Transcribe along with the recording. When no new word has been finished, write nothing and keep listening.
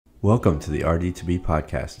Welcome to the RD2BE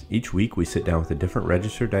podcast. Each week we sit down with a different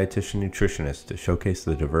registered dietitian nutritionist to showcase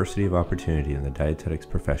the diversity of opportunity in the dietetics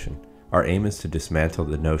profession. Our aim is to dismantle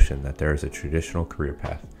the notion that there is a traditional career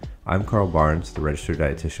path. I'm Carl Barnes, the registered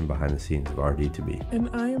dietitian behind the scenes of RD2BE.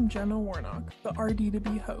 And I am Jenna Warnock, the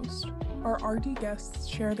RD2BE host. Our RD guests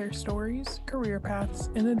share their stories, career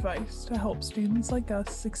paths, and advice to help students like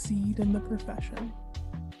us succeed in the profession.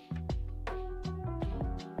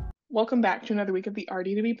 Welcome back to another week of the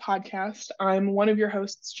RD2BE podcast. I'm one of your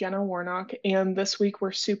hosts, Jenna Warnock, and this week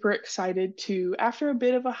we're super excited to, after a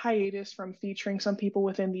bit of a hiatus from featuring some people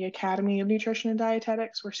within the Academy of Nutrition and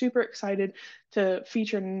Dietetics, we're super excited to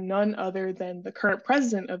feature none other than the current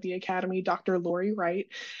president of the Academy, Dr. Lauri Wright.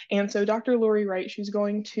 And so Dr. Lauri Wright, she's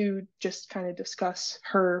going to just kind of discuss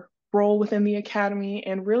her role within the Academy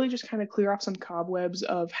and really just kind of clear off some cobwebs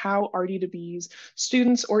of how RD2BE's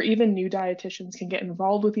students or even new dietitians can get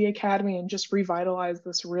involved with the Academy and just revitalize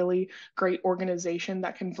this really great organization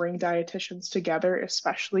that can bring dietitians together,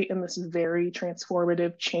 especially in this very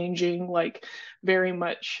transformative, changing, very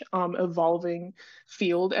much evolving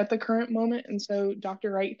field at the current moment. And so,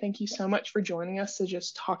 Dr. Wright, thank you so much for joining us to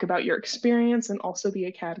just talk about your experience and also the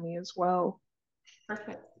Academy as well.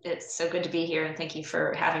 Perfect. It's so good to be here, and thank you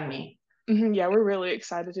for having me. Yeah, we're really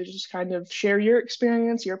excited to just kind of share your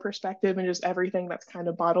experience, your perspective, and just everything that's kind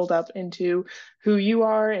of bottled up into who you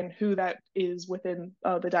are and who that is within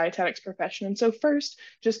the dietetics profession. And so first,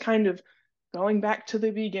 just kind of going back to the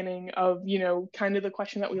beginning of, kind of the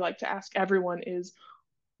question that we like to ask everyone is,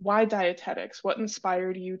 why dietetics? What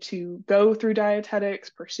inspired you to go through dietetics,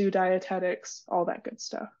 pursue dietetics, all that good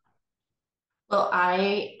stuff? Well,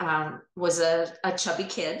 I was a chubby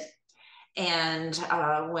kid, and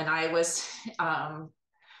when I was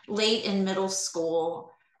late in middle school,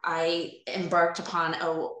 I embarked upon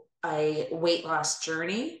a weight loss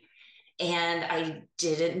journey, and I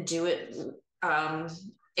didn't do it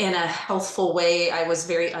in a healthful way. I was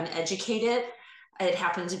very uneducated. It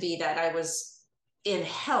happened to be that I was in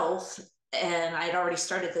health, and I'd already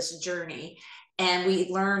started this journey, and we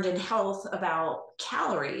learned in health about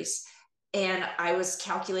calories. And I was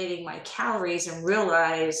calculating my calories and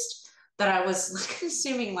realized that I was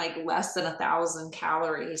consuming less than 1,000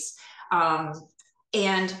 calories.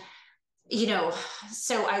 And,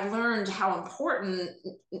 so I learned how important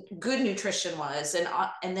good nutrition was.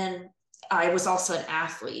 And then I was also an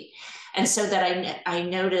athlete. And so that I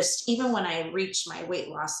noticed even when I reached my weight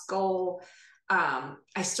loss goal,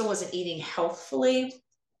 I still wasn't eating healthfully.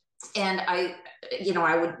 And I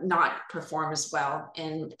would not perform as well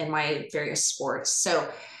in my various sports. So,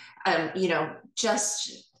 I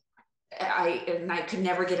could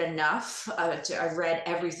never get enough. I read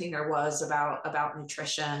everything there was about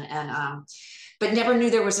nutrition, and but never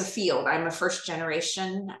knew there was a field. I'm a first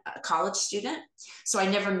generation college student, so I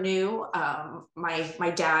never knew.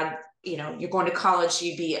 My dad, you're going to college,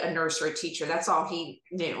 you'd be a nurse or a teacher. That's all he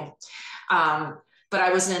knew. But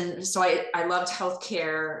I loved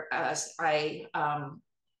healthcare. I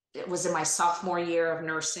was in my sophomore year of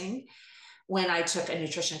nursing when I took a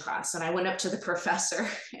nutrition class, and I went up to the professor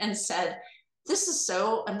and said, "This is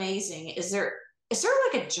so amazing. Is there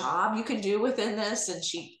a job you can do within this?" And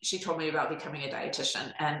she told me about becoming a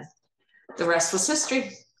dietitian, and the rest was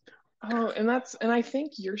history. Oh, and I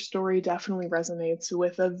think your story definitely resonates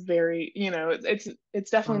with a very, it's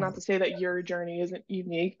definitely not to say that your journey isn't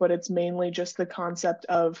unique, but it's mainly just the concept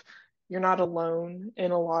of you're not alone in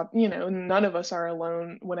a lot, none of us are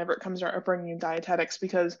alone whenever it comes to our upbringing in dietetics,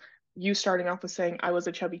 because you starting off with saying I was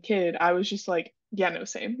a chubby kid, I was just like, yeah, no,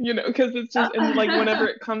 same, because it's just, and whenever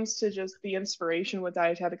it comes to just the inspiration with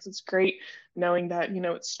dietetics, it's great knowing that,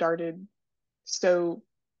 it started so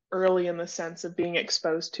early in the sense of being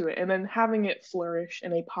exposed to it and then having it flourish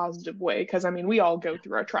in a positive way. Because we all go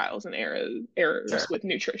through our trials and errors Sure. with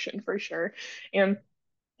nutrition for sure. And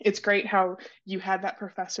it's great how you had that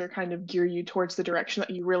professor kind of gear you towards the direction that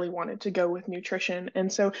you really wanted to go with nutrition.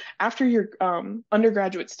 And so after your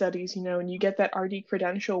undergraduate studies, and you get that RD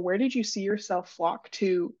credential, where did you see yourself flock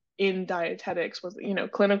to in dietetics? Was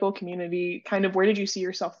it, clinical, community, kind of where did you see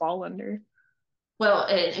yourself fall under? Well,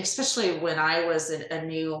 especially when I was a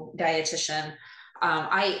new dietitian,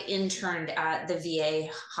 I interned at the VA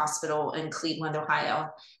hospital in Cleveland,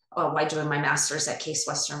 Ohio, while doing my master's at Case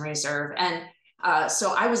Western Reserve. And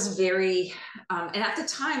so I was very, and at the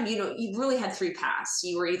time, you really had three paths.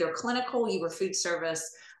 You were either clinical, you were food service,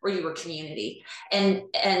 or you were community. And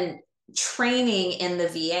training in the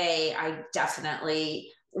VA, I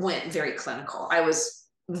definitely went very clinical. I was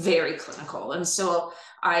very clinical. And so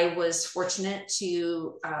I was fortunate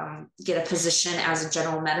to get a position as a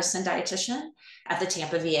general medicine dietitian at the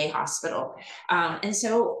Tampa VA hospital. And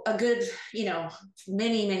so a good,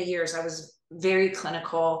 many, many years, I was very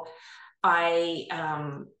clinical. I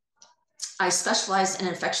specialized in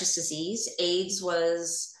infectious disease. AIDS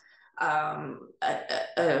was,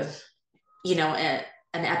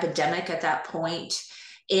 an epidemic at that point.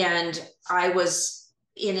 And I was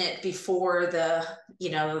in it before the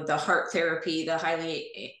heart therapy, the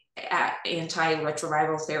highly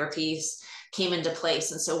antiretroviral therapies came into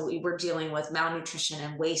place. And so we were dealing with malnutrition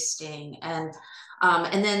and wasting. And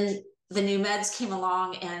then the new meds came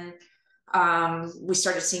along, and we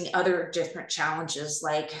started seeing other different challenges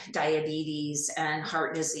like diabetes and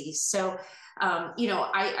heart disease. So,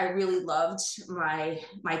 I really loved my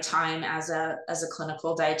time as a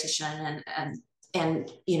clinical dietitian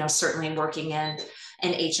and certainly working in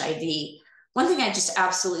HIV. One thing I just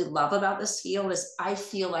absolutely love about this field is I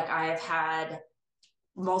feel like I have had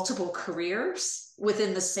multiple careers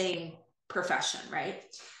within the same profession, right?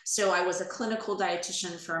 So I was a clinical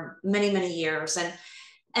dietitian for many, many years. And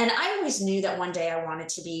I always knew that one day I wanted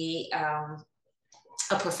to be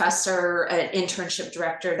a professor, an internship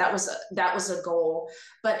director. That was a goal.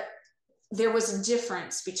 But there was a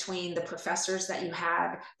difference between the professors that you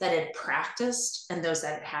had that had practiced and those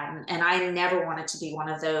that hadn't. And I never wanted to be one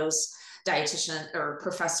of those dietitian or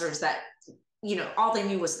professors that, all they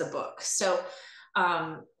knew was the book. So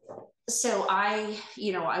I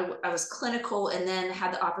was clinical, and then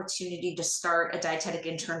had the opportunity to start a dietetic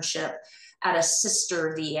internship at a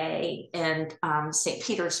sister VA in St.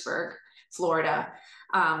 Petersburg, Florida.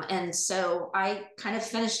 And so I kind of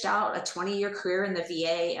finished out a 20-year career in the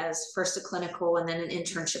VA as first a clinical and then an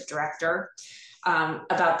internship director.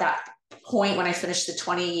 About that point, when I finished the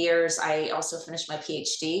 20 years, I also finished my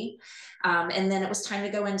PhD. And then it was time to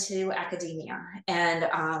go into academia. And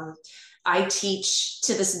I teach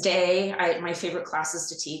to this day. My favorite classes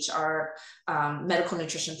to teach are medical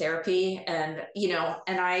nutrition therapy. And,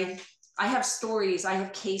 and I have stories, I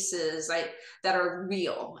have cases that are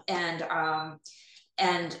real. And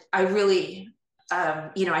I really,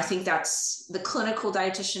 I think that's the clinical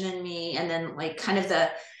dietitian in me. And then kind of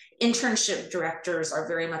the internship directors are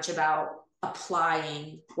very much about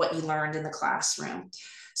applying what you learned in the classroom.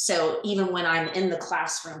 So even when I'm in the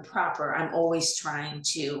classroom proper, I'm always trying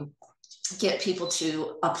to get people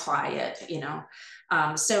to apply it,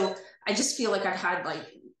 So I just feel like I've had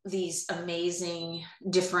these amazing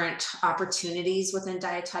different opportunities within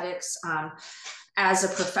dietetics. As a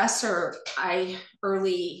professor, I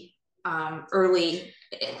early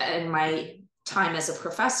in my time as a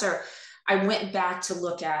professor, I went back to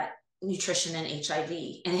look at nutrition and HIV,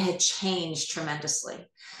 and it had changed tremendously.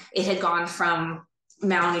 It had gone from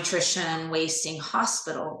malnutrition, wasting,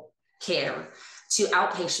 hospital care to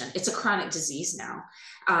outpatient. It's a chronic disease now.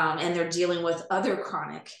 And they're dealing with other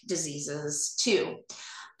chronic diseases too.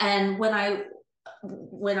 And when I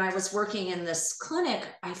was working in this clinic,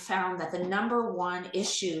 I found that the number one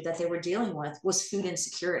issue that they were dealing with was food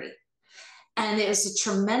insecurity. And it was a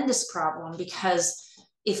tremendous problem because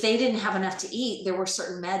if they didn't have enough to eat, there were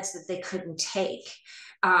certain meds that they couldn't take.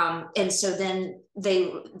 And so then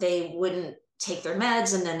they wouldn't take their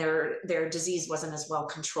meds, and then their disease wasn't as well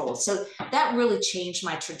controlled. So that really changed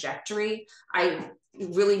my trajectory. I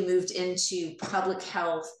really moved into public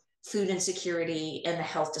health, food insecurity, and the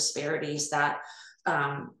health disparities that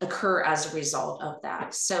occur as a result of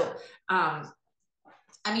that. So,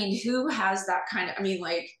 who has that kind of,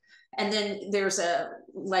 and then there's the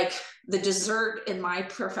dessert in my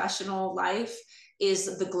professional life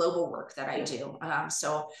is the global work that I do.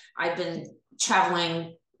 So I've been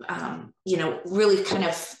traveling, really kind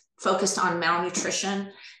of focused on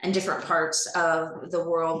malnutrition and different parts of the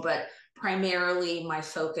world, but primarily my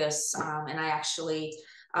focus, and I actually,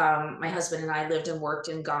 my husband and I lived and worked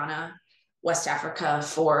in Ghana, West Africa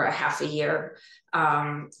for a half a year.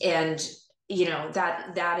 And,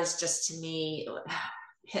 that is just, to me,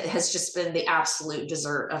 has just been the absolute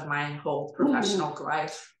dessert of my whole professional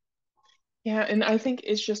life. Yeah, and I think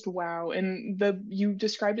it's just wow. And you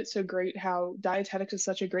described it so great, how dietetics is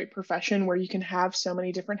such a great profession where you can have so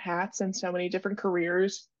many different hats and so many different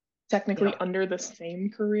careers technically under the same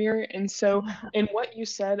career. And so in what you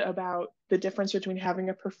said about the difference between having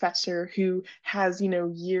a professor who has,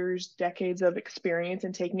 years, decades of experience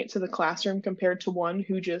and taking it to the classroom compared to one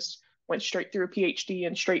who just went straight through a PhD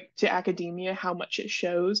and straight to academia, how much it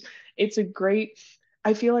shows.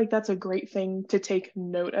 I feel like that's a great thing to take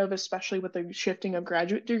note of, especially with the shifting of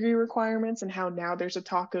graduate degree requirements and how now there's a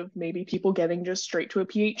talk of maybe people getting just straight to a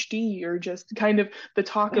PhD, or just kind of the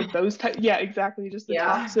talk of those yeah, exactly, just the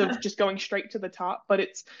talks of just going straight to the top. But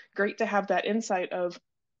it's great to have that insight of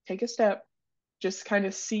take a step, just kind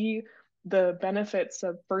of see the benefits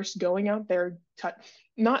of first going out there,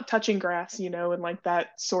 not touching grass, in like that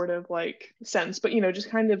sort of like sense, but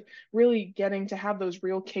just kind of really getting to have those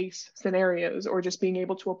real case scenarios, or just being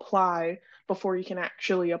able to apply before you can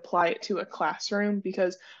actually apply it to a classroom.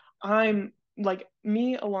 Because I'm like,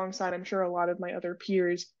 me alongside, I'm sure a lot of my other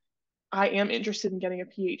peers, I am interested in getting a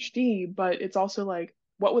PhD, but it's also like,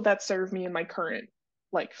 what would that serve me in my current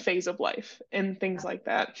like phase of life and things like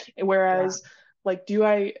that? Yeah. Whereas, like,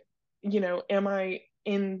 am I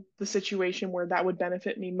in the situation where that would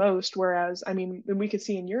benefit me most? Whereas, I mean, we could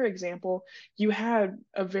see in your example, you had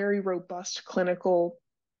a very robust clinical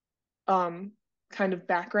um, kind of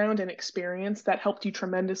background and experience that helped you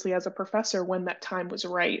tremendously as a professor when that time was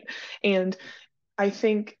right. And I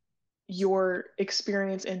think your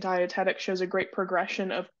experience in dietetics shows a great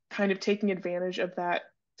progression of kind of taking advantage of that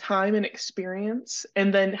time and experience,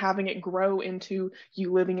 and then having it grow into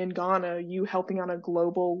you living in Ghana, you helping on a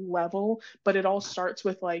global level. But it all starts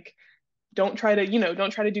with like, don't try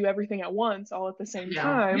to do everything at once all at the same Yeah.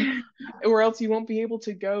 time, or else you won't be able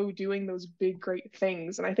to go doing those big great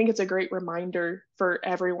things. And I think it's a great reminder for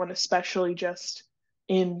everyone, especially just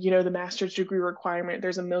in the master's degree requirement.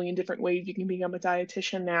 There's a million different ways you can become a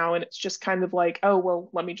dietitian now, and it's just kind of like, oh well,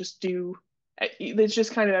 let me just do. It's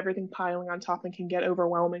just kind of everything piling on top and can get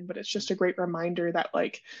overwhelming. But it's just a great reminder that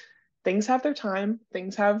like, things have their time,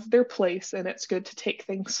 things have their place, and it's good to take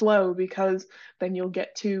things slow, because then you'll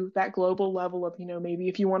get to that global level of, maybe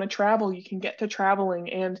if you want to travel, you can get to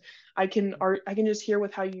traveling. And I can just hear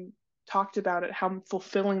with how you talked about it, how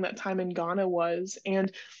fulfilling that time in Ghana was.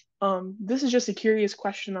 And this is just a curious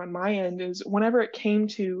question on my end, is whenever it came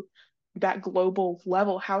to that global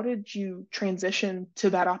level, how did you transition to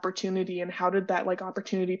that opportunity, and how did that like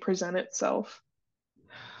opportunity present itself?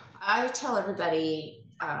 I tell everybody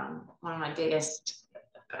one of my biggest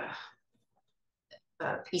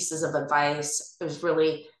pieces of advice is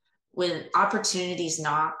really, when opportunities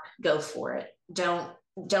knock, go for it. Don't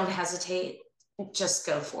hesitate, just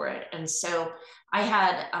go for it. And so I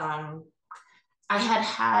had I had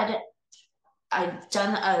had I'd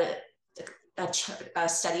done a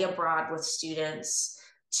study abroad with students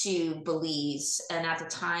to Belize, and at the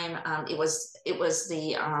time it was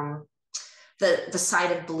the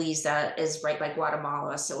side of Belize that is right by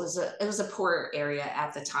Guatemala. So it was a poor area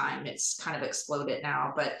at the time. It's kind of exploded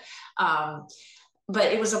now, but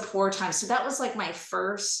it was a poor time. So that was like my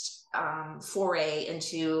first foray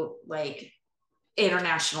into like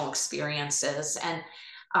international experiences.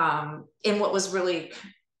 And what was really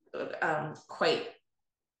quite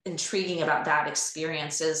intriguing about that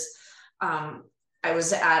experience is I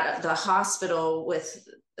was at the hospital with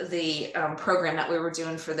the program that we were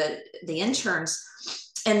doing for the interns.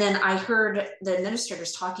 And then I heard the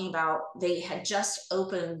administrators talking about they had just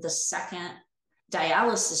opened the second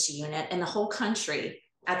dialysis unit in the whole country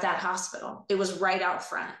at that hospital. It was right out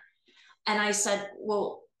front. And I said,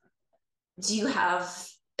 well, do you have,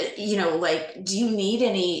 do you need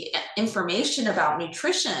any information about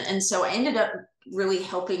nutrition? And so I ended up really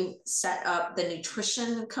helping set up the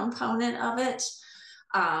nutrition component of it,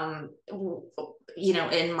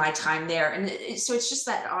 in my time there. And so it's just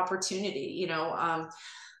that opportunity,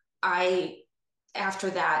 I, after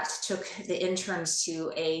that, took the interns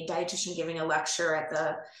to a dietitian giving a lecture at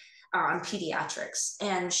the on pediatrics,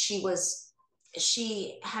 and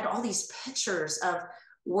she had all these pictures of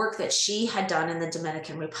work that she had done in the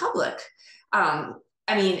Dominican Republic. I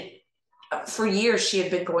mean, for years she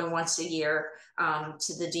had been going once a year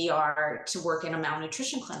to the DR to work in a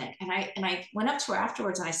malnutrition clinic, and I went up to her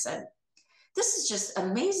afterwards and I said, "This is just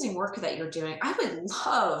amazing work that you're doing. I would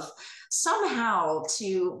love somehow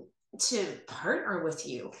to partner with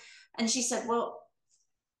you." And she said, "Well,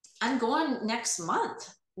 I'm going next month.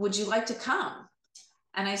 Would you like to come?"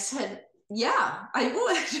 And I said, "Yeah, I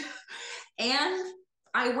would." And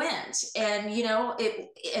I went, and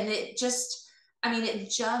it just, I mean, it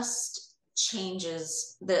just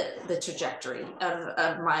changes the trajectory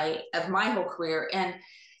of my whole career. And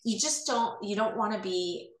you don't want to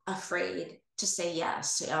be afraid to say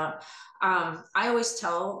yes. I always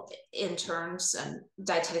tell interns and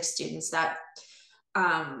dietetic students that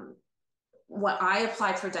when I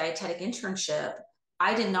applied for dietetic internship,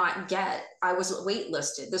 I was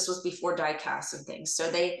waitlisted. This was before diecast and things. So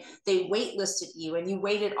they waitlisted you, and you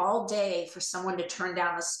waited all day for someone to turn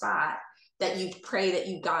down a spot that you pray that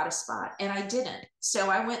you got a spot. And I didn't. So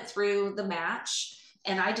I went through the match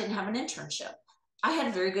and I didn't have an internship. I had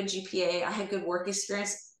a very good GPA. I had good work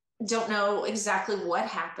experience. Don't know exactly what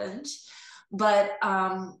happened, but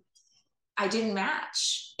I didn't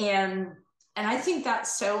match. And I think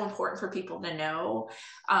that's so important for people to know,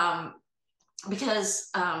 because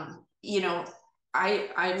you know, I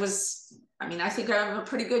think I'm a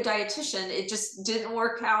pretty good dietitian. It just didn't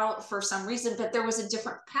work out for some reason, but there was a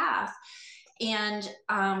different path. And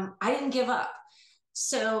I didn't give up.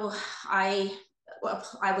 So I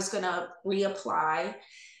was going to reapply,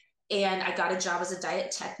 and I got a job as a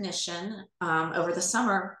diet technician over the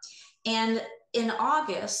summer. And in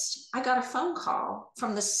August, I got a phone call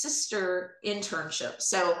from the sister internship.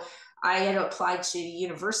 So I had applied to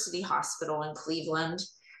University Hospital in Cleveland,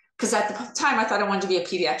 because at the time I thought I wanted to be a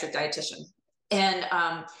pediatric dietitian. And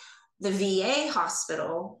the VA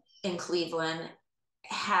hospital in Cleveland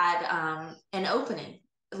had an opening.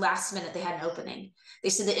 Last minute, they had an opening. They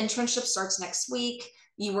said the internship starts next week.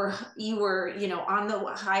 You were, on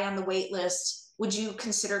the high on the wait list. Would you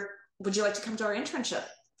like to come to our internship?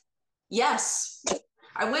 Yes,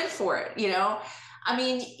 I went for it.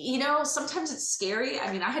 Sometimes it's scary.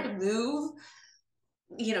 I had to move,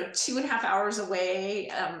 2.5 hours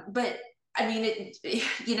away. But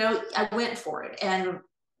I went for it. And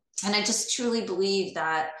I just truly believe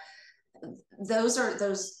that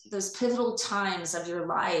those pivotal times of your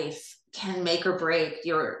life can make or break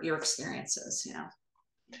your experiences.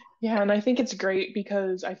 Yeah, and I think it's great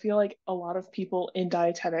because I feel like a lot of people in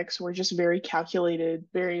dietetics were just very calculated,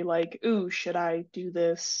 very like, ooh, should I do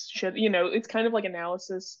this? It's kind of like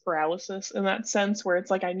analysis paralysis in that sense, where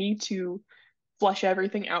it's like I need to flush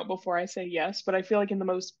everything out before I say yes. But I feel like in the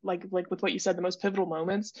most like with what you said, the most pivotal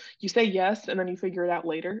moments, you say yes and then you figure it out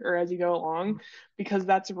later or as you go along, because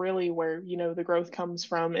that's really where, the growth comes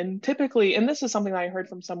from. And typically, and this is something that I heard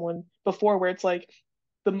from someone before, where it's like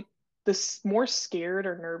the more scared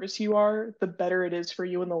or nervous you are, the better it is for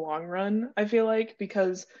you in the long run, I feel like,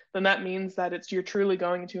 because then that means that you're truly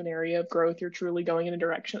going into an area of growth, you're truly going in a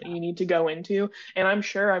direction that you need to go into. And I'm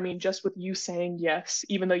sure, just with you saying yes,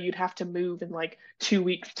 even though you'd have to move in like 2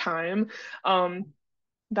 weeks time,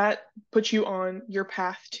 that puts you on your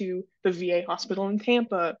path to the VA hospital in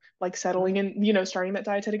Tampa, like settling in, starting that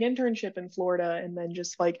dietetic internship in Florida, and then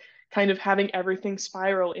just like kind of having everything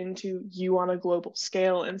spiral into you on a global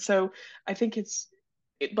scale. And so I think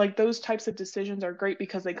like those types of decisions are great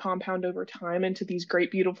because they compound over time into these great,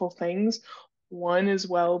 beautiful things. One as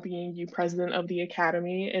well being you president of the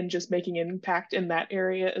academy and just making an impact in that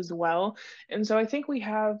area as well. And so I think we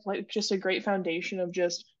have like just a great foundation of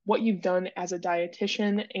just what you've done as a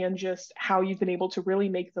dietitian and just how you've been able to really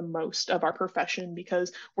make the most of our profession,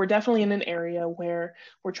 because we're definitely in an area where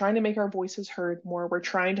we're trying to make our voices heard more. We're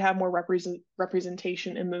trying to have more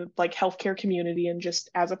representation in the like healthcare community and just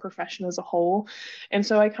as a profession as a whole. And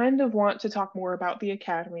so I kind of want to talk more about the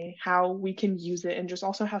academy, how we can use it, and just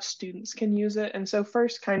also how students can use it. And so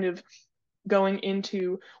first, kind of going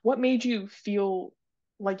into what made you feel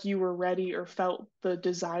like you were ready or felt the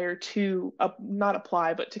desire to not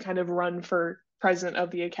apply, but to kind of run for president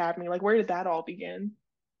of the academy. Like, where did that all begin?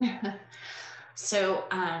 So,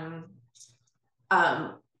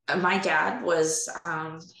 my dad was,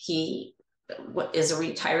 he is a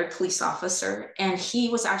retired police officer, and he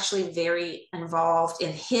was actually very involved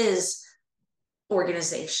in his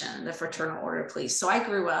organization, the Fraternal Order of Police. So I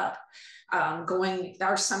grew up going,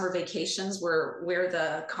 our summer vacations were where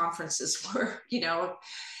the conferences were,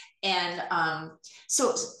 and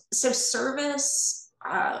so service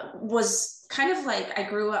was kind of like, I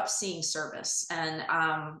grew up seeing service.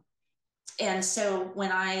 And so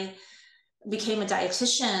when I became a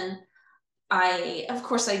dietitian, of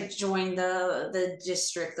course, I joined the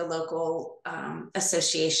district, the local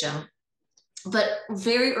association. But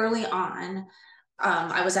very early on,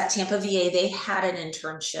 I was at Tampa VA. They had an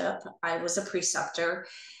internship. I was a preceptor.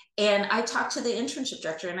 And I talked to the internship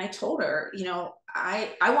director and I told her, I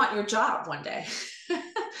want your job one day.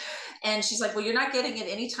 And she's like, well, you're not getting it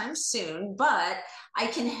anytime soon, but I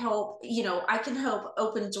can help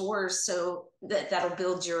open doors so that'll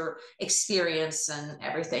build your experience and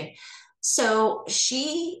everything. So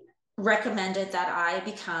she recommended that I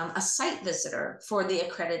become a site visitor for the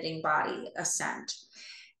accrediting body, Ascend.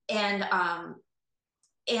 And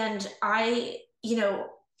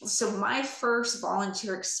so my first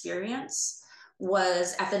volunteer experience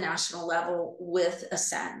was at the national level with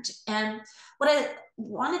Ascend. And what I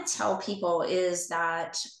want to tell people is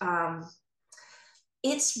that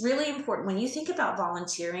it's really important when you think about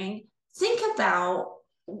volunteering, think about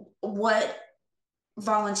what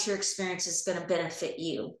volunteer experience is going to benefit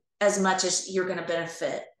you as much as you're going to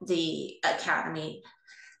benefit the academy.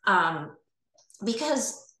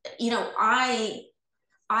 Because,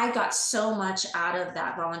 I got so much out of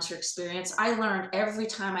that volunteer experience. I learned every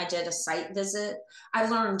time I did a site visit, I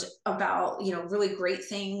learned about, really great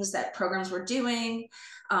things that programs were doing.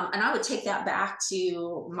 And I would take that back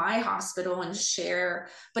to my hospital and share,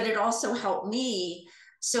 but it also helped me.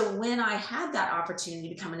 So when I had that opportunity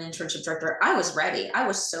to become an internship director, I was ready. I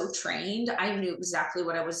was so trained. I knew exactly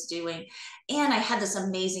what I was doing. And I had this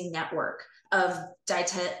amazing network of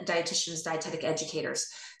dietitians, dietetic educators.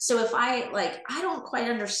 So if I don't quite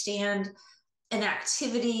understand an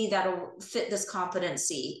activity that'll fit this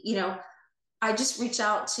competency, I just reach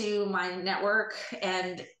out to my network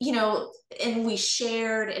and, and we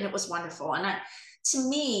shared, and it was wonderful. And to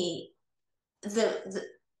me, the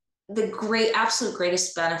absolute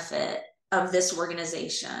greatest benefit of this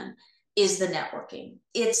organization is the networking.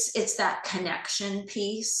 It's that connection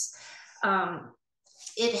piece.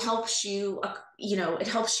 It helps you, it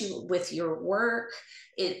helps you with your work.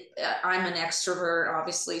 I'm an extrovert,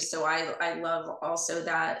 obviously, so I love also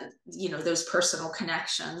that, those personal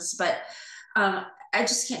connections. But I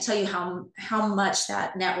just can't tell you how much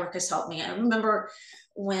that network has helped me. I remember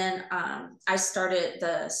when I started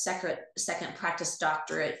the second practice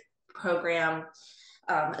doctorate program,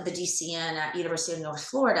 the DCN at University of North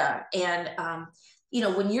Florida. And,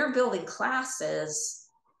 when you're building classes,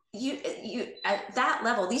 you at that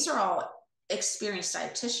level, these are all experienced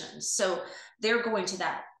dietitians. So they're going to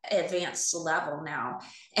that advanced level now.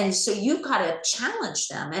 And so you've got to challenge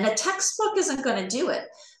them, and a textbook isn't going to do it.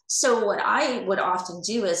 So what I would often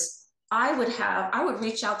do is I would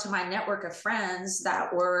reach out to my network of friends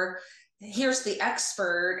that were, here's the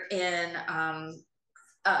expert in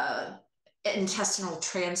intestinal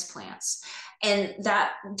transplants. And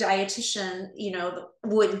that dietitian,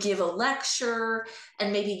 would give a lecture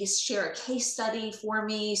and maybe share a case study for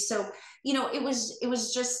me. So, it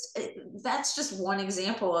was just, that's just one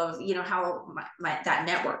example of, how that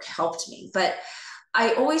network helped me. But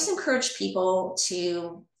I always encourage people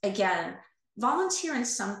to, again, volunteer in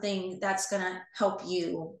something that's going to help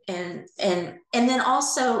you, and then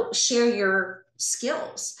also share your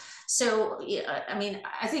skills. So,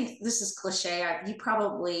 I think this is cliche. You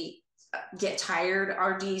probably get tired,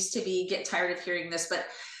 RDs to be get tired of hearing this, but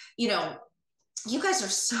you guys are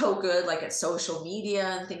so good, like at social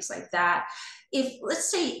media and things like that. If,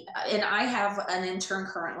 let's say, and I have an intern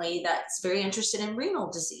currently that's very interested in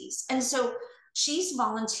renal disease, and so she's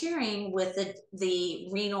volunteering with the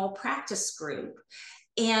renal practice group,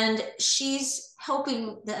 and she's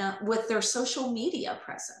helping them with their social media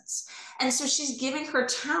presence. And so she's giving her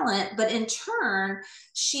talent, but in turn,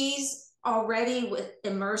 she's already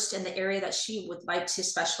immersed in the area that she would like to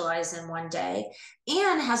specialize in one day,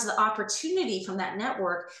 and has the opportunity from that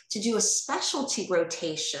network to do a specialty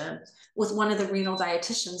rotation with one of the renal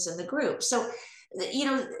dietitians in the group. So,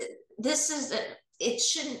 this is, it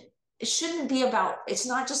shouldn't be about, it's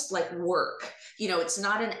not just like work, it's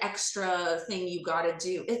not an extra thing you got to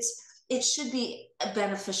do. It should be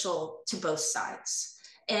beneficial to both sides.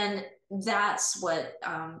 And that's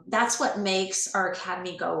what makes our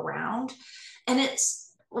academy go round. And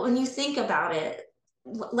it's, when you think about it,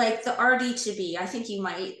 like the RD2BE, I think you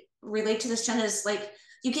might relate to this, Jenna, is like,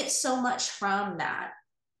 you get so much from that.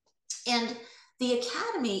 And the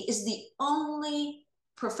academy is the only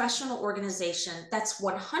professional organization that's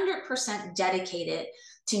 100% dedicated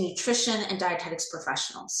to nutrition and dietetics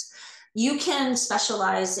professionals. You can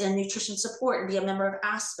specialize in nutrition support and be a member of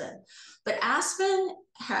Aspen, but Aspen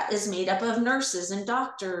is made up of nurses and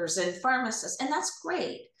doctors and pharmacists, and that's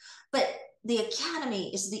great. But the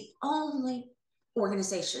academy is the only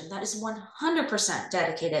organization that is 100%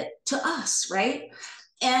 dedicated to us, right?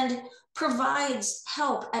 And provides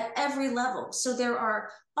help at every level. So there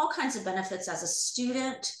are all kinds of benefits as a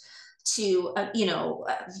student to,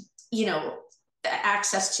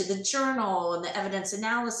 access to the journal and the evidence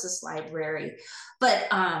analysis library, but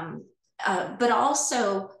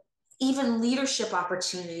also even leadership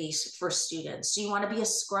opportunities for students. Do you want to be a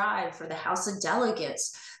scribe for the House of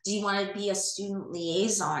Delegates? Do you want to be a student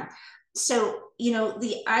liaison? So,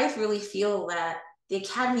 I really feel that the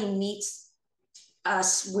academy meets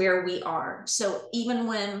us where we are. So even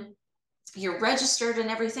when you're registered and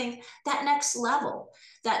everything, that next level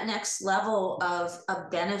of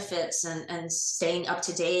benefits and staying up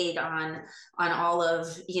to date on all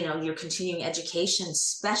of, your continuing education,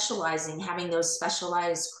 specializing, having those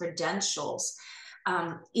specialized credentials,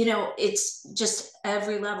 it's just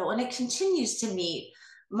every level, and it continues to meet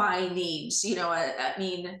my needs.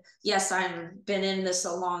 Yes, I've been in this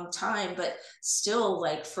a long time, but still,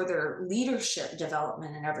 like, further leadership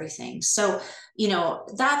development and everything. So,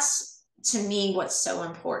 that's, to me, what's so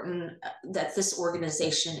important that this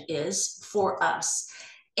organization is for us.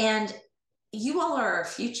 And you all are our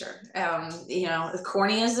future. As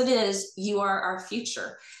corny as it is, you are our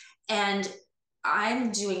future. And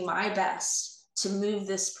I'm doing my best to move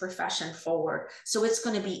this profession forward. So it's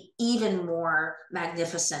going to be even more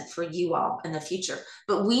magnificent for you all in the future.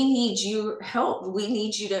 But we need your help. We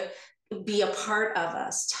need you to be a part of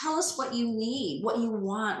us. Tell us what you need, what you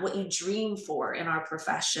want, what you dream for in our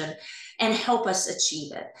profession, and help us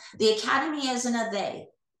achieve it. The academy isn't a they,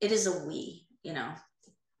 it is a we,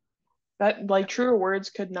 That, like, truer words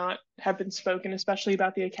could not have been spoken, especially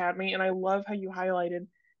about the academy. And I love how you highlighted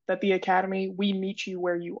that the academy, we meet you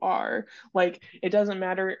where you are. Like, it doesn't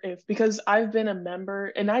matter if, because I've been a member,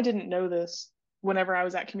 and I didn't know this whenever I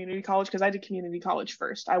was at community college, because I did community college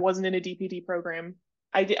first. I wasn't in a DPD program.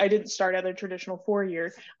 I didn't start at a traditional 4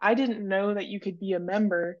 year. I didn't know that you could be a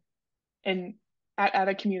member and at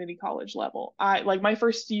a community college level. I like my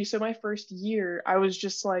first year, I was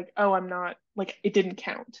just like, oh, I'm not, like, it didn't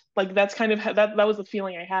count. Like, that's kind of that was the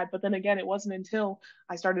feeling I had. But then again, it wasn't until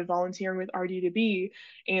I started volunteering with RD2BE,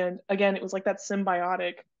 and again, it was like that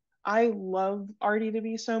symbiotic. I love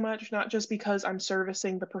RD2BE so much, not just because I'm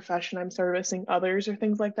servicing the profession, I'm servicing others or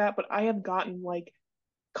things like that, but I have gotten like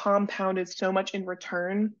compounded so much in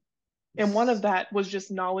return. And one of that was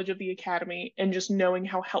just knowledge of the academy and just knowing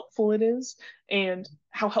how helpful it is and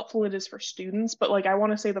how helpful it is for students. But like, I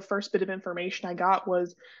want to say the first bit of information I got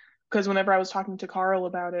was because whenever I was talking to Carl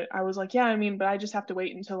about it, I was like, yeah, I mean, but I just have to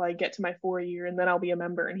wait until I get to my 4 year and then I'll be a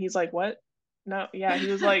member. And he's like, what? No, yeah.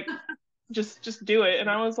 He was like, just do it. And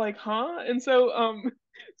I was like, huh? And so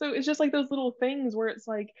it's just like those little things where it's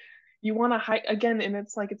like you want to hide again, and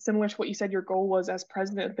it's like it's similar to what you said your goal was as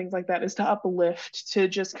president and things like that, is to uplift, to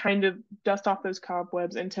just kind of dust off those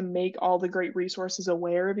cobwebs and to make all the great resources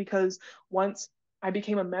aware. Because once I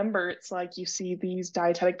became a member, it's like you see these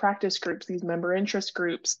dietetic practice groups, these member interest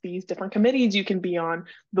groups, these different committees you can be on,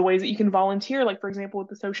 the ways that you can volunteer. Like, for example, with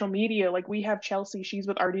the social media, like we have Chelsea, she's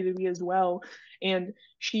with RD2BE as well. And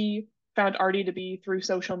she found RD2BE through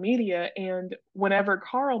social media. And whenever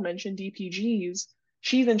Carl mentioned DPGs,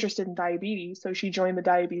 she's interested in diabetes. So she joined the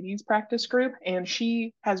diabetes practice group, and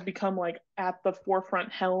she has become like at the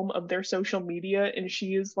forefront helm of their social media. And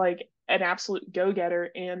she is like an absolute go-getter.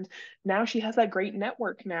 And now she has that great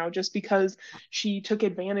network now just because she took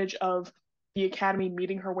advantage of the academy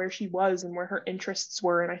meeting her where she was and where her interests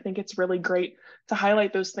were. And I think it's really great to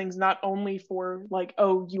highlight those things, not only for like,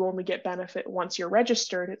 oh, you only get benefit once you're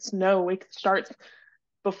registered. It's no, it starts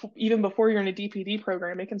before, even before you're in a DPD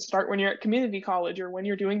program. It can start when you're at community college or when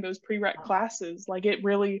you're doing those prereq classes. Like, it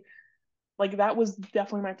really, like, that was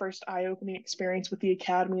definitely my first eye-opening experience with the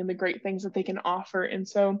academy and the great things that they can offer. And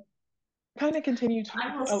so kind of continue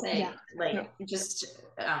talking. I will Oh, say, yeah. like, No. just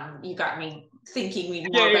you got me thinking Yeah,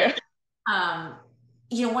 more, yeah.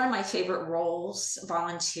 but one of my favorite roles,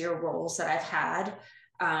 volunteer roles that I've had,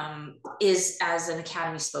 is as an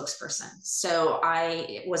academy spokesperson. So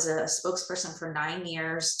I was a spokesperson for 9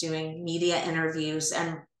 years doing media interviews,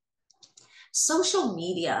 and social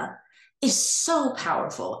media is so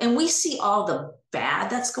powerful. And we see all the bad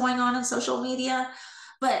that's going on in social media,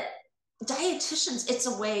 but dietitians, it's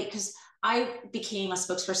a way, because I became a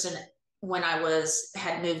spokesperson when I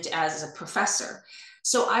had moved as a professor.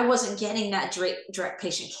 So I wasn't getting that direct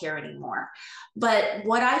patient care anymore. But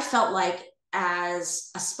what I felt like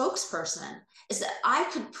as a spokesperson is that I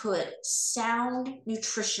could put sound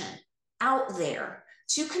nutrition out there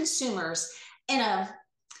to consumers in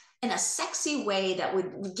a sexy way that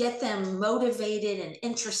would get them motivated and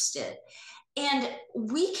interested. And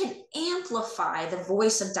we can amplify the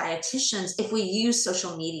voice of dietitians if we use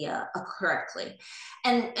social media correctly.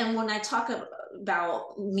 And when I talk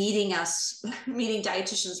about meeting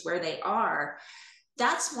dietitians where they are,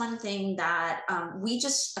 that's one thing that we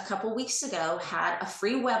just a couple weeks ago had a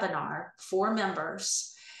free webinar for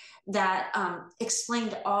members that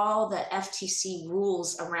explained all the FTC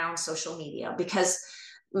rules around social media, because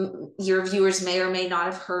your viewers may or may not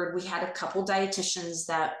have heard, we had a couple dietitians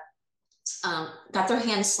that got their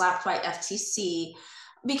hands slapped by FTC,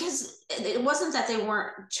 because it wasn't that they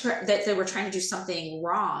were trying to do something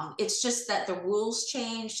wrong. It's just that the rules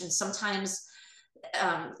changed, and sometimes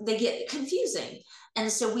they get confusing. And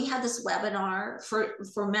so we had this webinar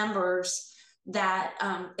for members that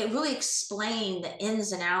it really explained the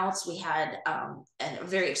ins and outs. We had a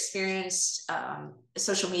very experienced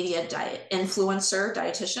social media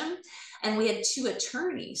dietitian, and we had 2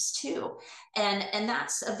 attorneys too. And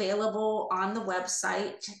that's available on the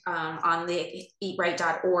website, on the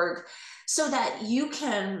eatright.org, so that you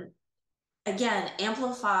can again,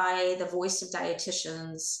 amplify the voice of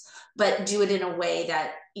dietitians, but do it in a way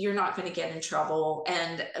that you're not going to get in trouble.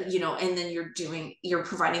 And, and then you're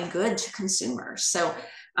providing good to consumers. So,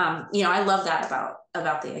 I love that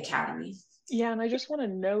about the Academy. Yeah, and I just want to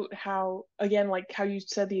note how, again, like how you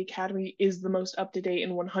said the Academy is the most up to date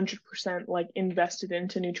and 100% like invested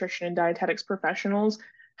into nutrition and dietetics professionals,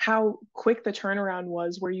 how quick the turnaround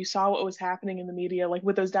was where you saw what was happening in the media, like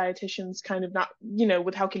with those dietitians kind of not,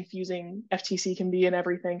 with how confusing FTC can be and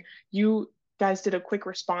everything. You guys did a quick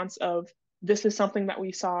response of this is something that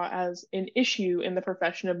we saw as an issue in the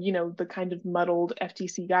profession of, the kind of muddled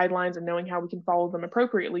FTC guidelines and knowing how we can follow them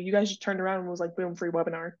appropriately. You guys just turned around and was like, boom, free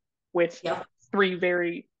webinar with Yep. 3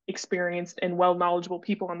 very experienced and well knowledgeable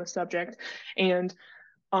people on the subject. And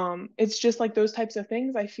it's just like those types of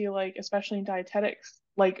things, I feel like, especially in dietetics,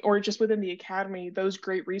 like, or just within the Academy, those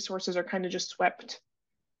great resources are kind of just swept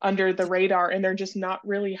under the radar and they're just not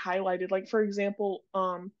really highlighted. Like, for example,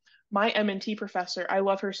 my M&T professor, I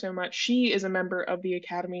love her so much. She is a member of the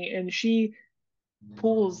Academy and she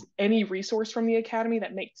pulls any resource from the Academy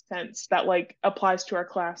that makes sense, that like applies to our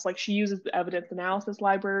class. Like she uses the evidence analysis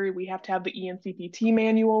library. We have to have the ENCPT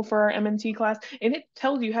manual for our M&T class, and it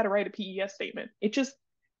tells you how to write a PES statement. It just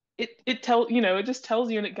it just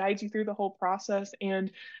tells you and it guides you through the whole process.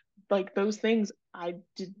 And like those things I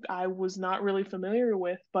was not really familiar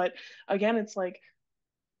with. But again, it's like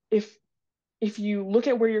if you look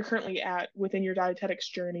at where you're currently at within your dietetics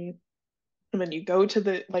journey, and then you go to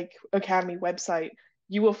the like Academy website,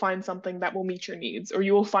 you will find something that will meet your needs, or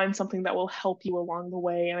you will find something that will help you along the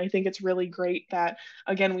way. And I think it's really great that,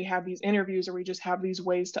 again, we have these interviews or we just have these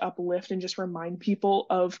ways to uplift and just remind people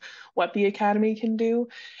of what the Academy can do.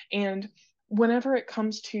 And whenever it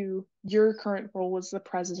comes to your current role as the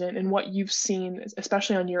president and what you've seen,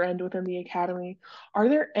 especially on your end within the Academy, are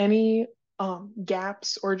there any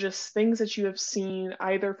gaps or just things that you have seen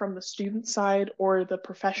either from the student side or the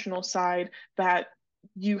professional side that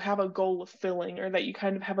you have a goal of filling, or that you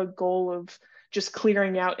kind of have a goal of just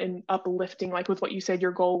clearing out and uplifting, like with what you said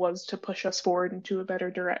your goal was to push us forward into a better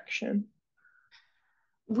direction?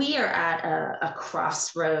 We are at a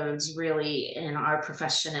crossroads, really, in our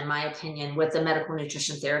profession, in my opinion, with the Medical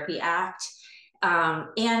Nutrition Therapy Act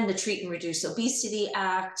and the Treat and Reduce Obesity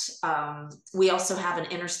Act. We also have an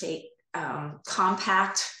interstate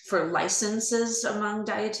compact for licenses among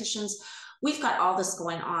dietitians. We've got all this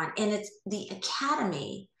going on, and it's the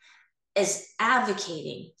Academy is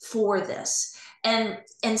advocating for this. And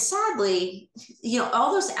sadly,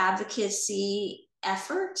 all those advocacy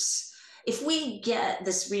efforts, if we get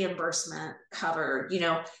this reimbursement covered,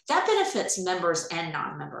 that benefits members and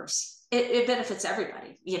non-members. It benefits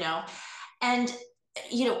everybody, and,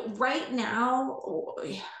 right now,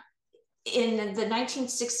 in the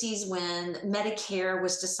 1960s, when Medicare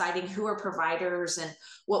was deciding who are providers and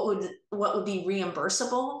what would be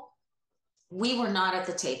reimbursable, we were not at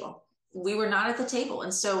the table.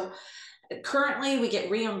 And so currently we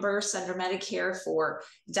get reimbursed under Medicare for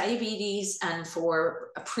diabetes and for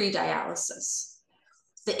pre-dialysis.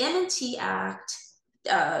 The M&T Act,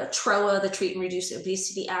 TROA, the Treat and Reduce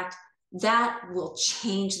Obesity Act, that will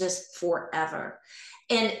change this forever.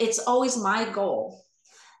 And it's always my goal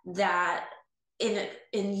that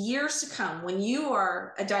in years to come, when you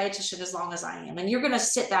are a dietitian as long as I am, and you're going to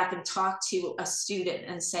sit back and talk to a student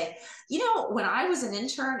and say, when I was an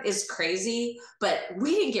intern is crazy, but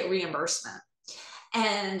we didn't get reimbursement.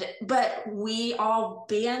 But we all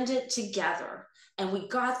banded together and we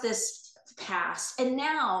got this passed. And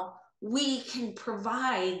now we can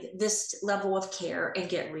provide this level of care and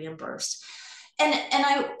get reimbursed. And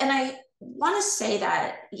I want to say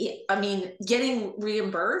that, getting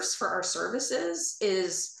reimbursed for our services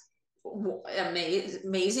is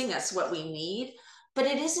amazing. That's what we need. But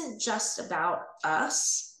it isn't just about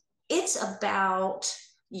us. It's about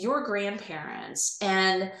your grandparents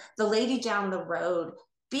and the lady down the road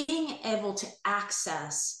being able to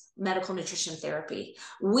access medical nutrition therapy.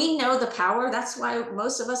 We know the power. That's why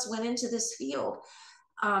most of us went into this field.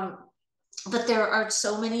 But there are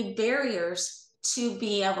so many barriers to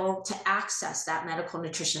be able to access that medical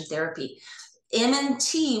nutrition therapy.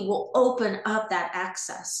 M&T will open up that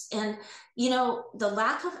access. And, the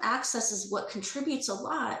lack of access is what contributes a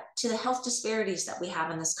lot to the health disparities that we have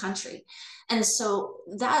in this country. And so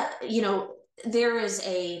that, there is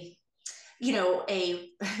a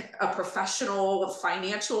professional,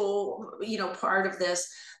 financial, part of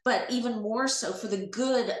this, but even more so for the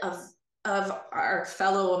good of our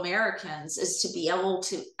fellow Americans is to be able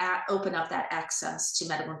to open up that access to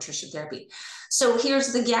medical nutrition therapy. So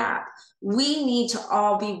here's the gap. We need to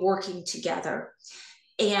all be working together,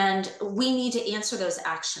 and we need to answer those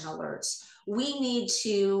action alerts. we need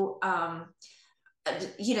to,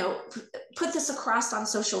 put this across on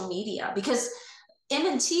social media, because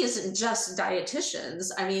MNT isn't just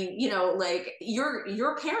dietitians. I mean, like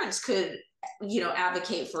your parents could,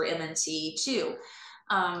 advocate for MNT too.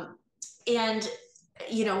 And,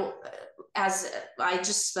 you know, as I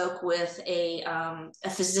just spoke with a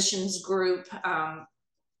physicians group, uh,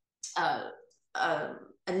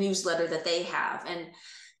 a newsletter that they have, and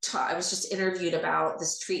I was just interviewed about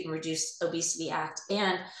this Treat and Reduce Obesity Act.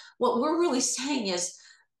 And what we're really saying is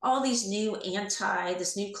all these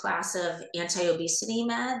this new class of anti-obesity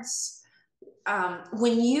meds,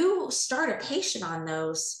 when you start a patient on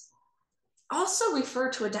those, also refer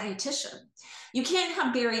to a dietitian. You can't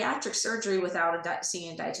have bariatric surgery without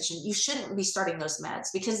seeing a dietitian. You shouldn't be starting those meds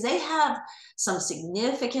because they have some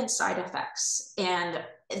significant side effects, and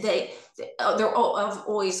they're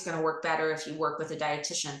always going to work better if you work with a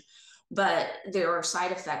dietitian. But there are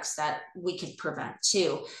side effects that we could prevent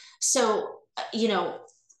too. So, and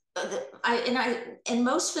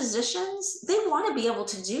most physicians, they want to be able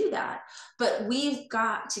to do that, but we've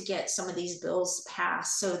got to get some of these bills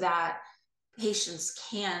passed so that patients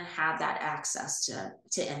can have that access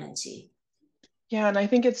to MNT. Yeah, and I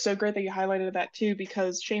think it's so great that you highlighted that too,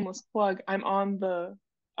 because shameless plug, I'm on the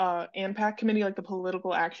ANPAC committee, like the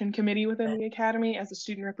political action committee within the academy as a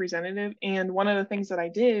student representative. And one of the things that I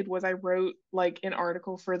did was I wrote like an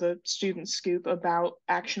article for the Student Scoop about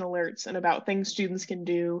action alerts and about things students can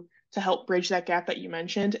do to help bridge that gap that you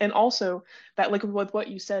mentioned. And also that, like with what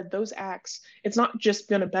you said, those acts, it's not just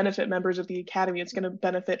going to benefit members of the academy, it's going to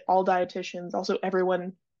benefit all dietitians, also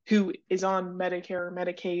everyone who is on Medicare or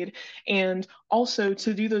Medicaid. And also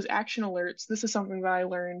to do those action alerts, this is something that I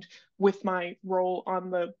learned with my role on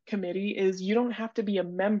the committee, is you don't have to be a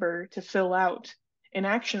member to fill out an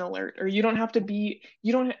action alert, or you don't have to be,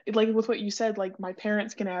 you don't, like with what you said, like my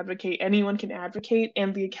parents can advocate, anyone can advocate,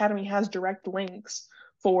 and the academy has direct links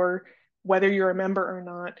for whether you're a member or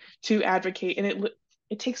not to advocate. And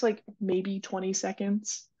it takes like maybe 20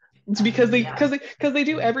 seconds. It's because they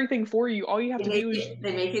do everything for you. All you have to do is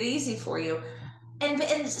they make it easy for you.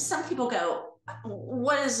 And some people go,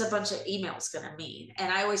 what is a bunch of emails going to mean?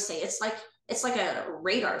 And I always say it's like a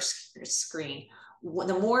radar screen.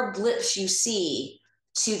 The more blips you see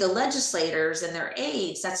to the legislators and their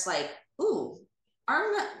aides, that's like, ooh,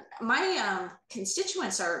 my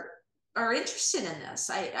constituents are interested in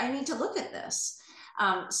this. I need to look at this.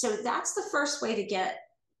 So that's the first way to get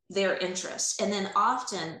their interest. And then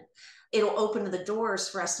often it'll open the doors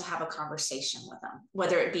for us to have a conversation with them,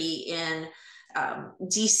 whether it be in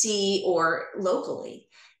DC or locally.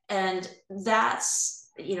 And that's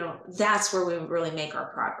where we really make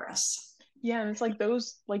our progress. Yeah, and it's like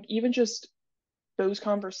those, like even just those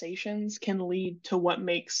conversations can lead to what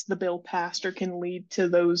makes the bill passed, or can lead to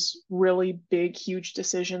those really big, huge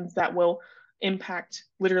decisions that will impact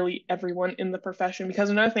literally everyone in the profession. Because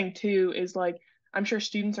another thing too is like, I'm sure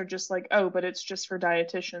students are just like, oh, but it's just for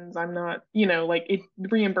dietitians. I'm not, like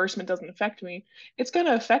reimbursement doesn't affect me. It's going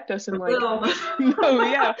to affect us in like, no,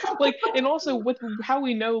 yeah. Like, and also with how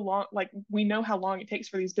we know we know how long it takes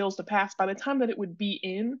for these bills to pass. By the time that it would be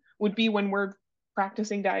when we're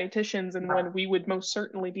practicing dietitians, and when we would most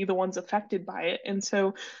certainly be the ones affected by it. And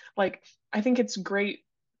so like, I think it's great.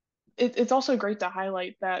 It's also great to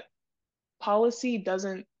highlight that policy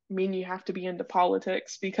doesn't mean you have to be into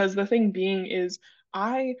politics, because the thing being is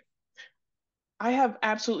I I have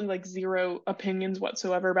absolutely like zero opinions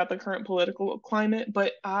whatsoever about the current political climate,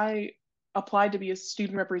 but I applied to be a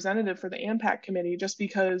student representative for the AMPAC committee just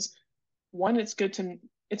because one, it's good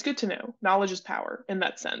to know. Knowledge is power in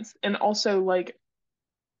that sense. And also like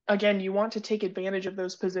again, you want to take advantage of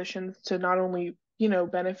those positions to not only,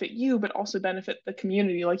 benefit you, but also benefit the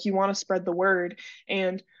community. Like you want to spread the word.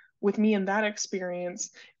 And with me in that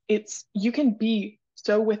experience, you can be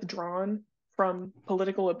so withdrawn from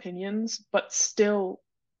political opinions, but still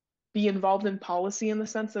be involved in policy in the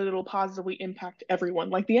sense that it'll positively impact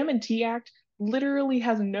everyone. Like the M&T Act literally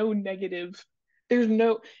has no negative, there's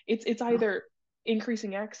no, it's either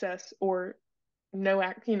increasing access or no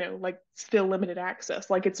act, like still limited access.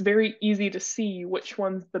 Like it's very easy to see which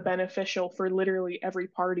one's the beneficial for literally every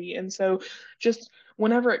party. And so just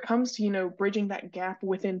whenever it comes to, bridging that gap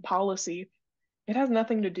within policy, it has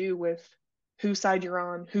nothing to do with whose side you're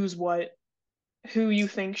on, who's what, who you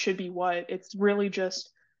think should be what. It's really just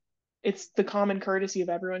it's the common courtesy of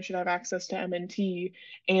everyone should have access to MNT,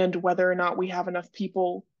 and whether or not we have enough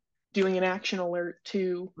people doing an action alert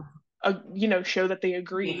to show that they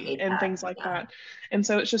agree and things like that. And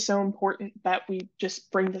so it's just so important that we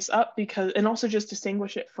just bring this up, because and also just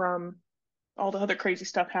distinguish it from all the other crazy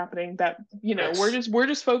stuff happening that, Right. we're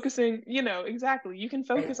just focusing, exactly. You can Right.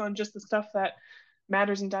 focus on just the stuff that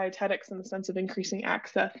matters in dietetics in the sense of increasing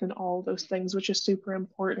access and all those things, which is super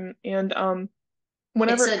important. And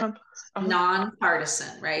whenever It's it a comes,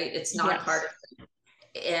 nonpartisan, right? It's yes. nonpartisan.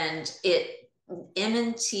 And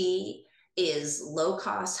MNT is low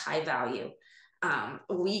cost, high value.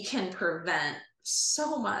 We can prevent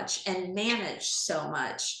so much and manage so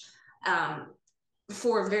much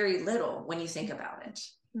for very little when you think about it.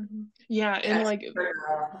 Mm-hmm. Yeah, and As like,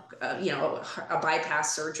 a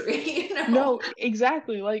bypass surgery, no,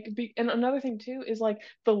 exactly. And another thing too is like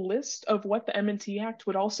the list of what the M&T Act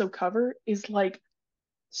would also cover is like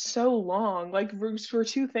so long. Like for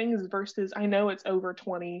two things versus I know it's over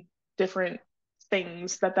 20 different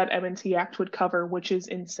things that M&T Act would cover, which is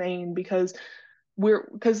insane because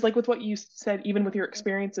like with what you said, even with your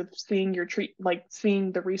experience of seeing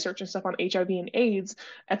seeing the research and stuff on HIV and AIDS,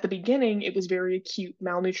 at the beginning it was very acute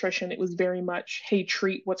malnutrition. It was very much, hey,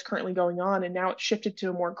 treat what's currently going on, and now it's shifted to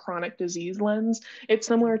a more chronic disease lens. It's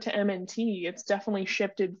similar to MNT. It's definitely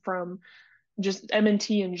shifted from just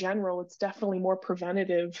MNT in general. It's definitely more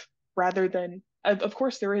preventative rather than, of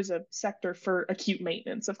course, there is a sector for acute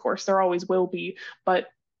maintenance. Of course, there always will be, but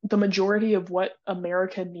the majority of what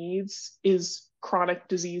America needs is chronic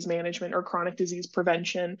disease management or chronic disease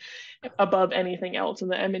prevention above anything else. And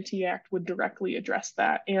the M&T Act would directly address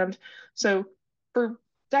that. And so for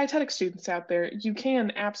dietetic students out there, you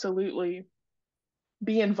can absolutely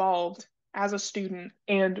be involved as a student.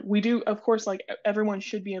 And we do, of course, like everyone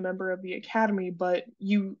should be a member of the academy, but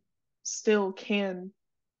you still can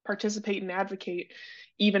participate and advocate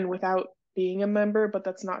even without being a member. But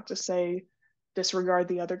that's not to say disregard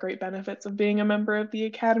the other great benefits of being a member of the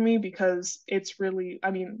academy, because it's really, I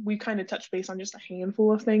mean, we kind of touched base on just a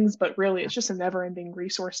handful of things, but really it's just a never ending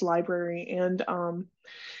resource library. And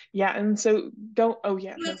yeah, and so don't, oh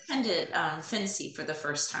yeah, You no. attended FNC for the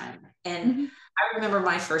first time. And Mhm. I remember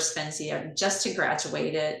my first FNC, I just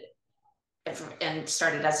graduated and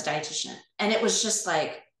started as a dietitian. And it was just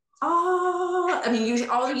like, oh, I mean,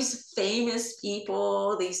 all these famous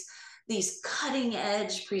people, these cutting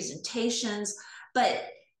edge presentations, but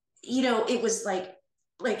it was like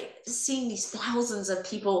seeing these thousands of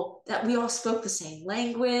people that we all spoke the same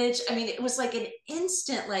language. I mean, it was like an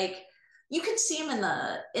instant, like you could see them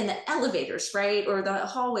in the elevators, right, or the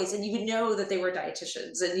hallways, and you would know that they were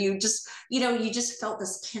dietitians, and you just felt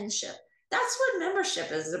this kinship. That's what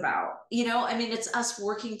membership is about. I mean, it's us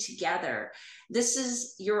working together. This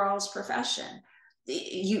is your all's profession.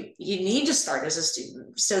 You need to start as a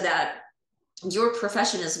student so that your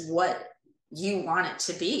profession is what you want it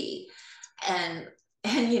to be. And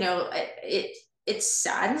it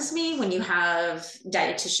saddens me when you have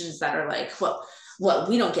dietitians that are like, well,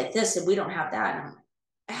 we don't get this and we don't have that. And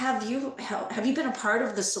have you been a part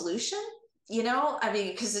of the solution? I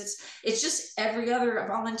mean, because it's just every other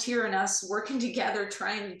volunteer and us working together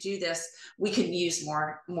trying to do this. We could use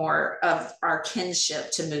more of our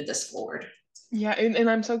kinship to move this forward. Yeah, and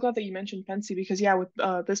I'm so glad that you mentioned Fancy because yeah, with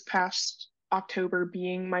this past October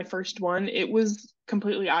being my first one, it was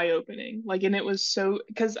completely eye-opening. Like, and it was so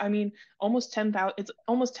because I mean, almost 10,000, it's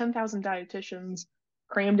almost 10,000 dietitians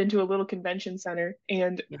crammed into a little convention center,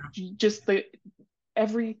 and Yeah. just the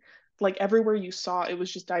every like everywhere you saw, it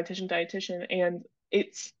was just dietitian, dietitian, and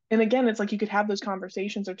again, it's like you could have those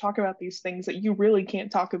conversations or talk about these things that you really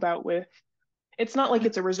can't talk about with, it's not like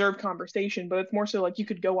it's a reserved conversation, but it's more so like you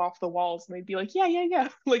could go off the walls and they'd be like, yeah, yeah, yeah.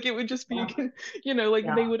 Like it would just be, Yeah. like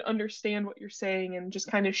they Yeah. would understand what you're saying and just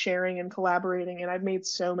kind of sharing and collaborating. And I've made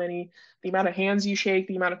so many, the amount of hands you shake,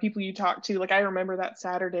 the amount of people you talk to. Like I remember that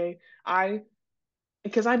Saturday,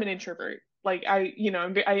 because I'm an introvert, like I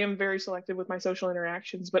am very selective with my social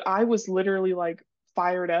interactions, but I was literally like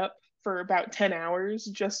fired up for about 10 hours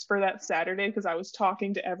just for that Saturday because I was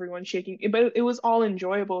talking to everyone, shaking it, but it was all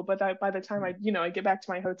enjoyable. But by the time I get back to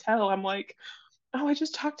my hotel, I'm like, oh, I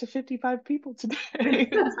just talked to 55 people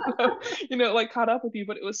today. So, like caught up with you,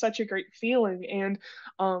 but it was such a great feeling. And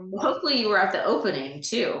Well, hopefully you were at the opening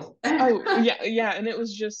too. oh yeah, yeah. And it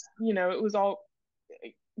was just, it was all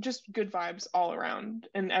just good vibes all around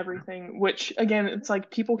and everything, which again, it's like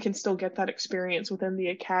people can still get that experience within the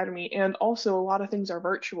academy. And also a lot of things are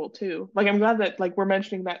virtual too. Like I'm glad that like we're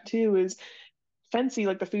mentioning that too is Fancy,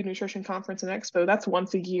 like the Food Nutrition Conference and Expo, that's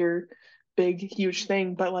once a year, big, huge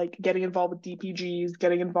thing. But like getting involved with DPGs,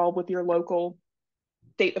 getting involved with your local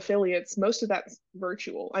state affiliates, most of that's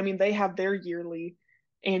virtual. I mean, they have their yearly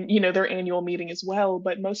and their annual meeting as well,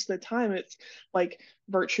 but most of the time it's like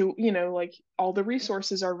virtual, like all the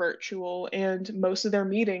resources are virtual, and most of their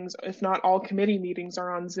meetings, if not all committee meetings,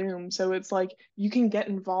 are on Zoom. So it's like you can get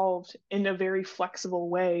involved in a very flexible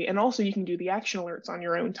way, and also you can do the action alerts on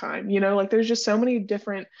your own time. Like there's just so many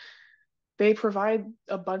different, they provide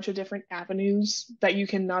a bunch of different avenues that you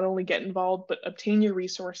can not only get involved, but obtain your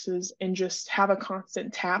resources and just have a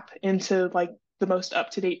constant tap into like the most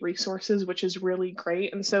up-to-date resources, which is really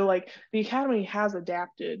great. And so like the Academy has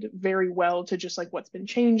adapted very well to just like what's been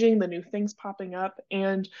changing, the new things popping up.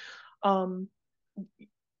 And um,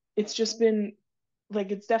 it's just been like,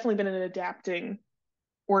 it's definitely been an adapting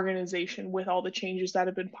organization with all the changes that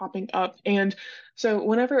have been popping up. And so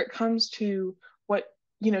whenever it comes to what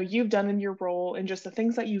you've done in your role and just the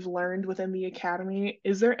things that you've learned within the academy,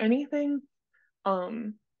 is there anything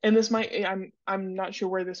and this might, I'm not sure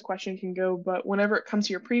where this question can go, but whenever it comes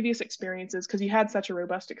to your previous experiences, because you had such a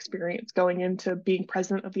robust experience going into being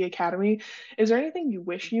president of the academy, is there anything you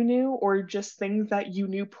wish you knew, or just things that you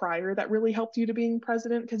knew prior that really helped you to being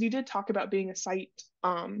president? Because you did talk about being a site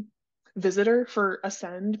visitor for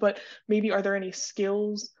Ascend, but maybe are there any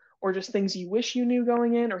skills or just things you wish you knew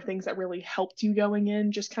going in, or things that really helped you going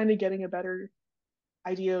in, just kind of getting a better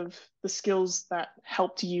idea of the skills that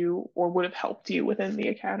helped you or would have helped you within the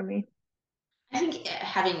academy? I think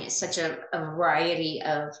having such a variety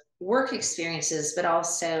of work experiences, but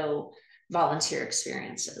also volunteer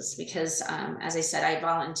experiences, because as I said, I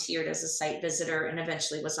volunteered as a site visitor and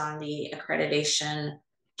eventually was on the accreditation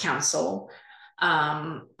council.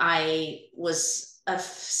 I was a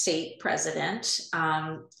state president,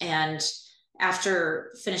 and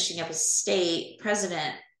after finishing up as state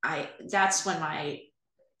president, that's when my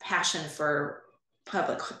passion for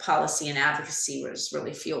public policy and advocacy was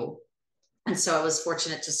really fueled. And so I was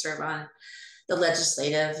fortunate to serve on the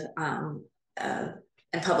legislative and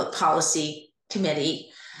public policy committee,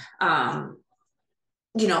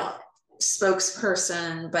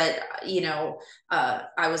 spokesperson, but,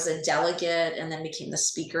 I was a delegate and then became the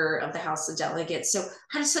speaker of the House of Delegates. So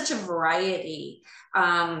I had such a variety.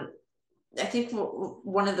 I think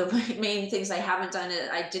one of the main things I haven't done,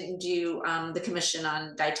 I didn't do the commission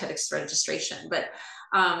on dietetics registration, but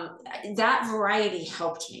that variety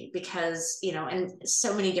helped me because, in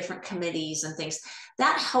so many different committees and things,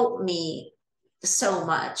 that helped me so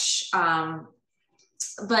much.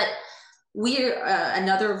 But we're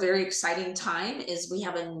another very exciting time is we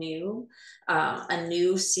have a new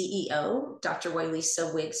CEO, Dr.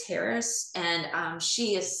 Waylisa Wiggs Harris, and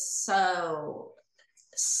she is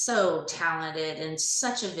so talented and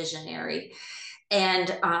such a visionary.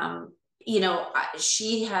 And,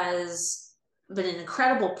 she has been an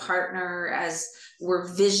incredible partner as we're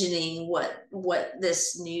visioning what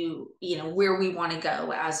this new, where we want to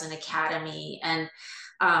go as an academy. And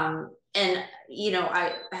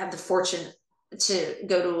I had the fortune to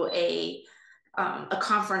go to a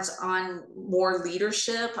conference on more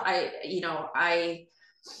leadership. I've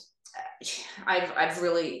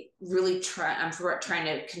really I'm trying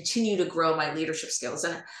to continue to grow my leadership skills.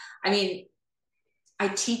 And I mean, I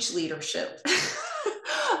teach leadership,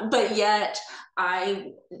 but yet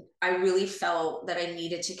I really felt that I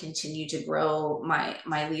needed to continue to grow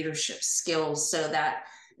my leadership skills so that,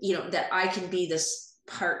 that I can be this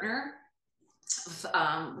partner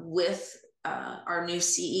with our new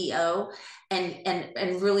CEO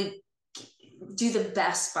and really do the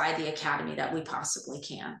best by the academy that we possibly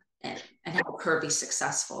can and help her be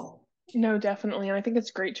successful. No, definitely. And I think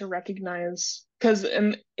it's great to recognize, because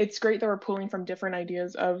and it's great that we're pulling from different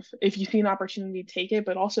ideas of, if you see an opportunity, take it,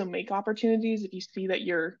 but also make opportunities if you see that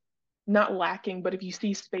you're not lacking, but if you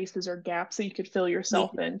see spaces or gaps that you could fill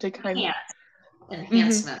yourself in to kind of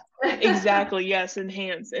enhancement. Exactly, yes,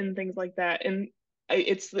 enhance and things like that. And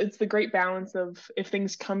it's the great balance of, if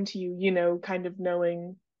things come to you, kind of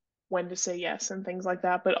knowing when to say yes and things like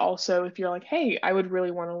that, but also if you're like, hey, I would really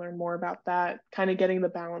want to learn more about that, kind of getting the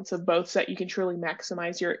balance of both so that you can truly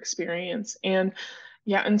maximize your experience. And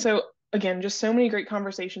yeah, and so again, just so many great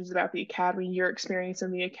conversations about the academy, your experience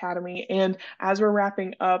in the academy. And as we're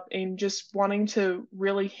wrapping up and just wanting to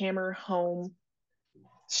really hammer home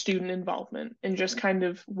student involvement and just kind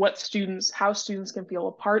of how students can feel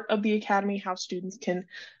a part of the academy, how students can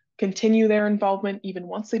continue their involvement even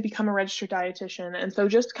once they become a registered dietitian. And so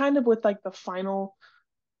just kind of with like the final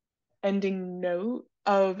ending note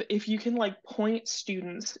of, if you can like point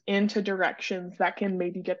students into directions that can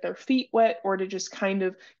maybe get their feet wet, or to just kind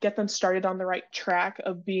of get them started on the right track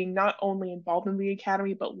of being not only involved in the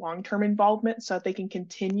academy, but long-term involvement so that they can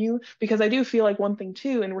continue. Because I do feel like one thing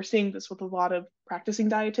too, and we're seeing this with a lot of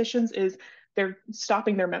practicing dietitians, is they're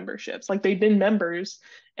stopping their memberships. Like they've been members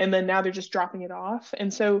and then now they're just dropping it off.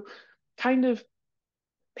 And so kind of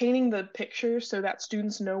painting the picture so that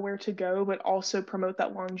students know where to go, but also promote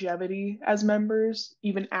that longevity as members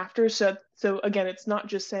even after. So again, it's not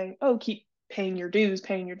just saying, oh, keep paying your dues,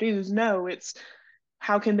 paying your dues. No, it's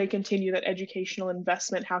how can they continue that educational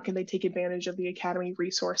investment? How can they take advantage of the Academy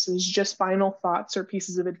resources? Just final thoughts or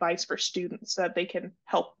pieces of advice for students so that they can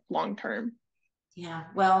help long term. Yeah,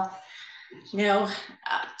 well,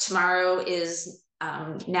 tomorrow is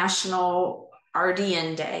National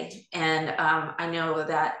RDN Day. And I know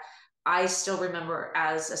that I still remember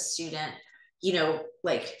as a student,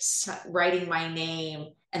 like writing my name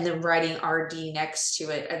and then writing RD next to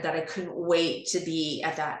it, that I couldn't wait to be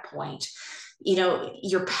at that point.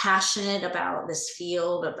 You're passionate about this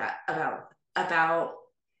field, about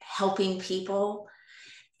helping people.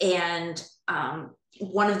 And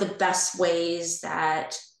one of the best ways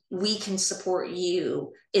that we can support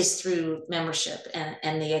you is through membership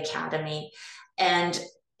and the Academy. And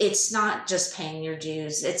it's not just paying your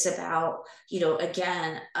dues. It's about,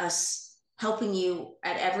 again, us helping you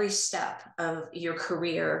at every step of your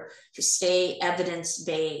career to stay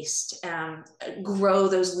evidence-based, grow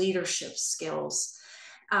those leadership skills.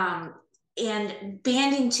 And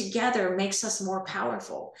banding together makes us more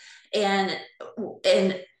powerful. And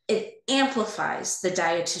it amplifies the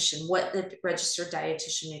dietitian, what the registered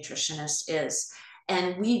dietitian nutritionist is.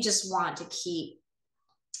 And we just want to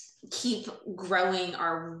keep growing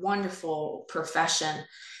our wonderful profession.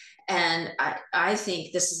 And I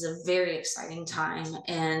think this is a very exciting time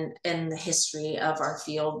in the history of our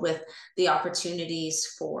field, with the opportunities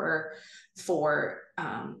for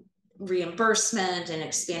reimbursement and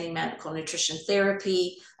expanding medical nutrition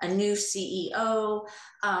therapy, a new CEO.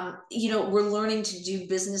 We're learning to do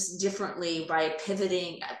business differently by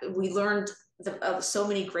pivoting. We learned so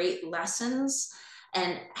many great lessons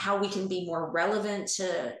and how we can be more relevant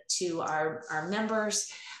to our members.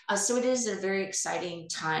 So it is a very exciting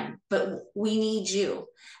time, but we need you,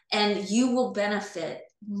 and you will benefit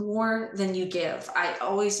more than you give. I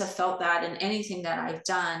always have felt that in anything that I've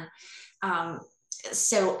done.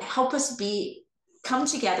 So help us come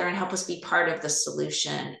together and help us be part of the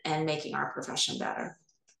solution and making our profession better.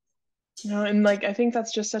 And I think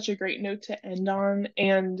that's just such a great note to end on.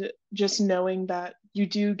 And just knowing that you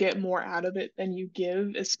do get more out of it than you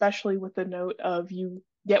give, especially with the note of you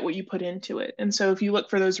get what you put into it. And so if you look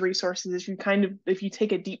for those resources, if you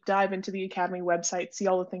take a deep dive into the Academy website, see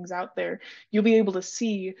all the things out there, you'll be able to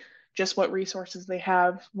see just what resources they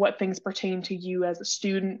have, what things pertain to you as a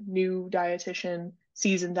student, new dietitian,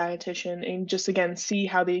 seasoned dietitian, and just again, see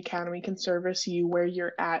how the Academy can service you where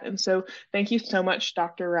you're at. And so thank you so much,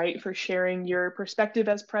 Dr. Wright, for sharing your perspective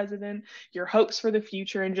as president, your hopes for the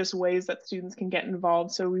future, and just ways that students can get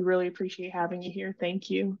involved. So we really appreciate having you here.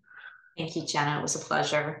 Thank you. Thank you, Jenna. It was a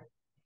pleasure.